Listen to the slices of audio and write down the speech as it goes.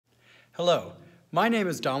Hello, my name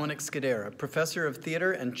is Dominic Scudera, Professor of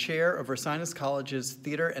Theater and Chair of Ursinus College's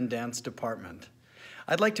Theater and Dance Department.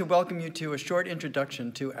 I'd like to welcome you to a short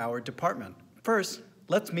introduction to our department. First,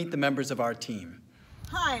 let's meet the members of our team.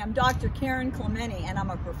 Hi, I'm Dr. Karen Clementi, and I'm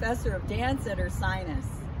a professor of dance at Ursinus.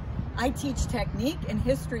 I teach technique and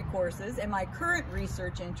history courses, and my current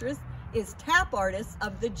research interest is tap artists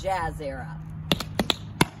of the jazz era.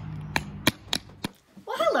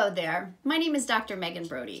 Well, hello there. My name is Dr. Megan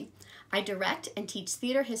Brody. I direct and teach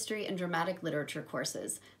theater history and dramatic literature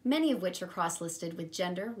courses, many of which are cross-listed with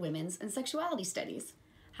gender, women's, and sexuality studies.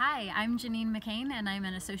 Hi, I'm Janine McCain, and I'm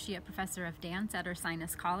an Associate Professor of Dance at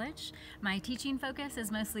Ursinus College. My teaching focus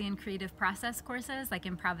is mostly in creative process courses like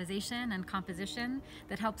improvisation and composition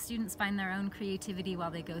that help students find their own creativity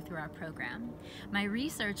while they go through our program. My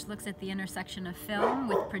research looks at the intersection of film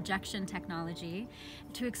with projection technology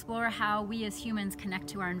to explore how we as humans connect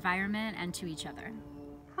to our environment and to each other.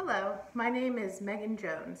 Hello, my name is Megan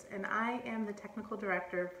Jones, and I am the Technical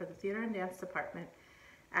Director for the Theater and Dance Department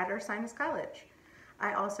at Ursinus College.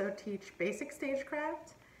 I also teach basic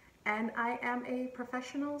stagecraft, and I am a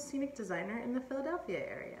professional scenic designer in the Philadelphia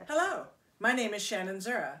area. Hello, my name is Shannon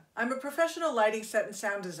Zura. I'm a professional lighting, set, and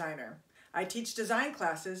sound designer. I teach design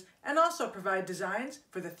classes and also provide designs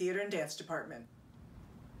for the Theater and Dance Department.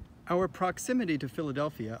 Our proximity to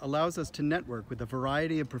Philadelphia allows us to network with a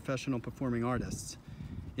variety of professional performing artists.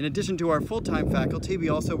 In addition to our full-time faculty, we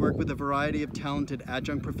also work with a variety of talented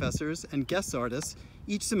adjunct professors and guest artists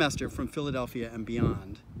each semester from Philadelphia and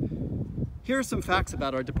beyond. Here are some facts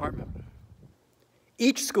about our department.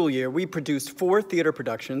 Each school year, we produce 4 theater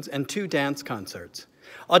productions and 2 dance concerts.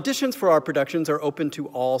 Auditions for our productions are open to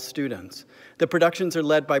all students. The productions are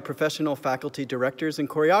led by professional faculty directors and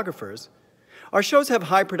choreographers. Our shows have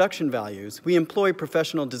high production values. We employ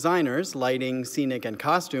professional designers, lighting, scenic, and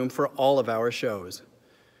costume for all of our shows.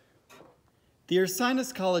 The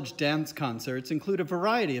Ursinus College dance concerts include a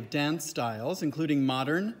variety of dance styles, including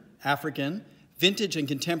modern, African, vintage and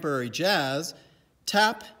contemporary jazz,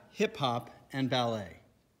 tap, hip-hop, and ballet.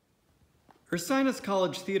 Ursinus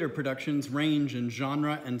College theater productions range in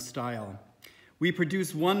genre and style. We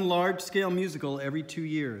produce one large-scale musical every 2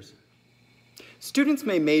 years. Students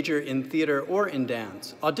may major in theater or in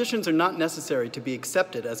dance. Auditions are not necessary to be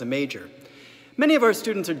accepted as a major. Many of our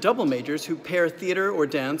students are double majors who pair theater or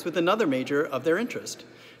dance with another major of their interest.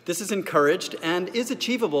 This is encouraged and is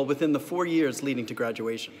achievable within the 4 years leading to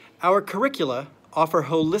graduation. Our curricula offer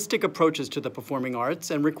holistic approaches to the performing arts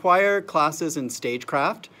and require classes in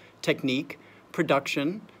stagecraft, technique,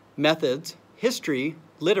 production, methods, history,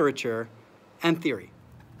 literature, and theory.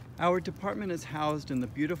 Our department is housed in the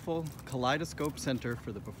beautiful Kaleidoscope Center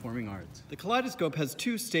for the Performing Arts. The Kaleidoscope has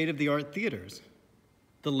 2 state-of-the-art theaters,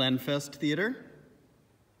 the Lenfest Theater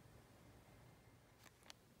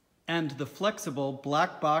and the flexible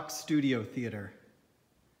Black Box Studio Theater.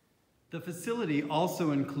 The facility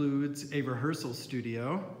also includes a rehearsal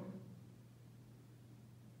studio,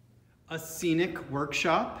 a scenic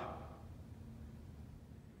workshop,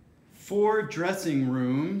 4 dressing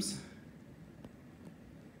rooms,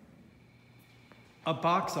 a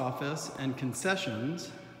box office and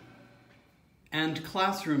concessions, and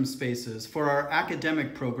classroom spaces for our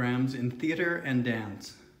academic programs in theater and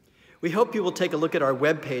dance. We hope you will take a look at our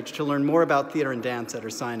webpage to learn more about theater and dance at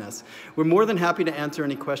Ursinus. We're more than happy to answer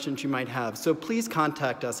any questions you might have, so please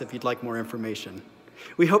contact us if you'd like more information.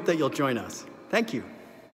 We hope that you'll join us. Thank you.